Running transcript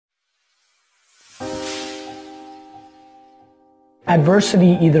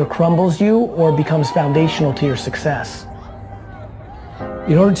Adversity either crumbles you or becomes foundational to your success.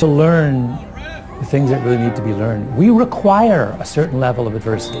 In order to learn the things that really need to be learned, we require a certain level of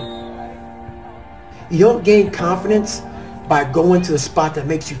adversity. You don't gain confidence by going to the spot that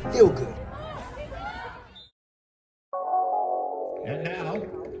makes you feel good. And now,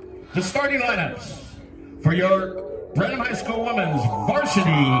 the starting lineups for your Branham High School women's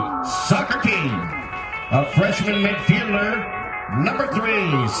varsity soccer team. A freshman midfielder, number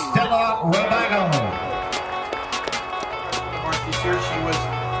 3, Stella Rabago. The varsity here, she was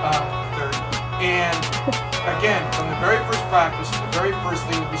third. And again, from the very first practice, the very first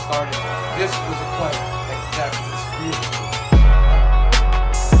thing that we started, this was a play that was beautiful.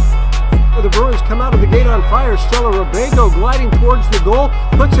 The Bruins come out of the gate on fire. Stella Rabago gliding towards the goal,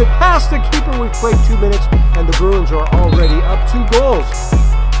 puts it past the keeper. We've played 2 minutes, and the Bruins are already up 2 goals.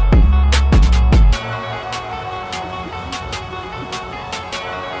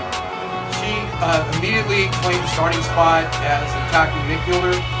 Immediately claimed the starting spot as an attacking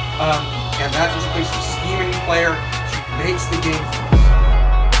midfielder, and that's what she plays. She's a scheming player. She makes the game for us.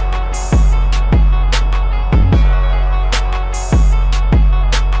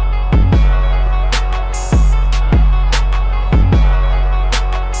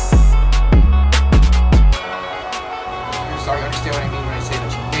 You're starting to understand what I mean when I say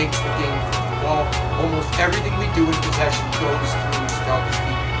that she makes the game for us. The ball, almost everything we do in possession goes through Stella's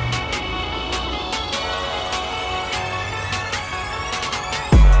feet.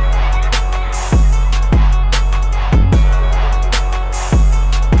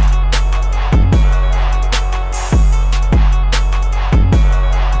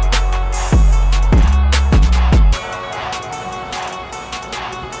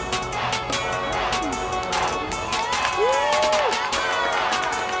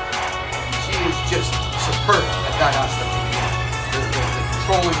 Just superb at that aspect of the game. The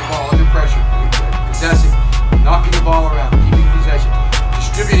controlling the ball under pressure, possessing, knocking the ball around, keeping possession,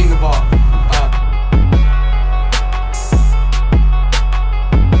 distributing the ball.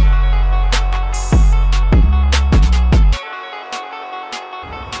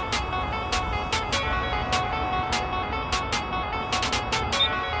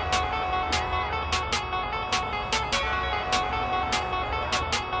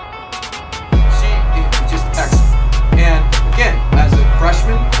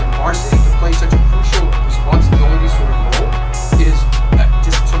 Varsity to play such a crucial responsibility sort of role is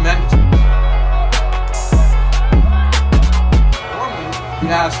just tremendous. Normally,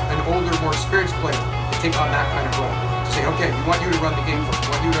 we'd ask an older, more experienced player to take on that kind of role. To say, okay, we want you to run the game for us.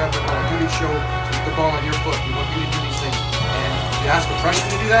 We want you to have the ball. We want you to show the ball on your foot. We want you to do these things. And to ask a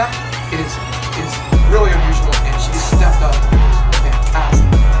freshman to do that is really unusual. And she just stepped up. It was fantastic.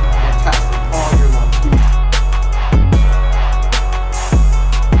 Fantastic all year long.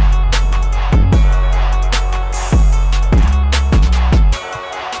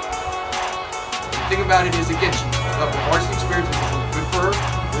 About it is, again, the varsity experience is good for her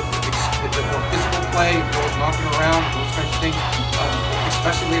with the more physical play, goals knocking around, those kinds of things,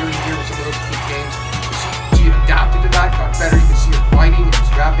 especially later in the year with some of those key games. She adapted to that, got better. You can see her fighting and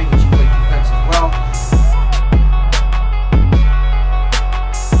scrapping, and she played defense as well.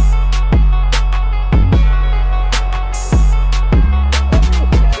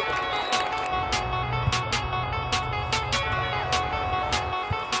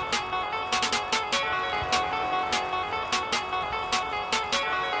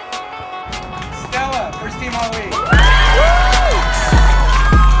 First team all week.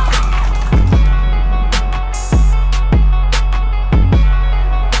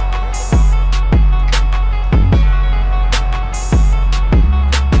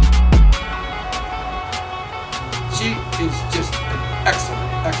 She is just an excellent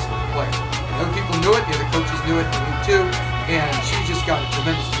player. And other people knew it, the other coaches knew it, and me too. And she just got a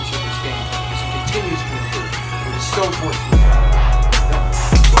tremendous future in this game as she continues to improve. We're so fortunate.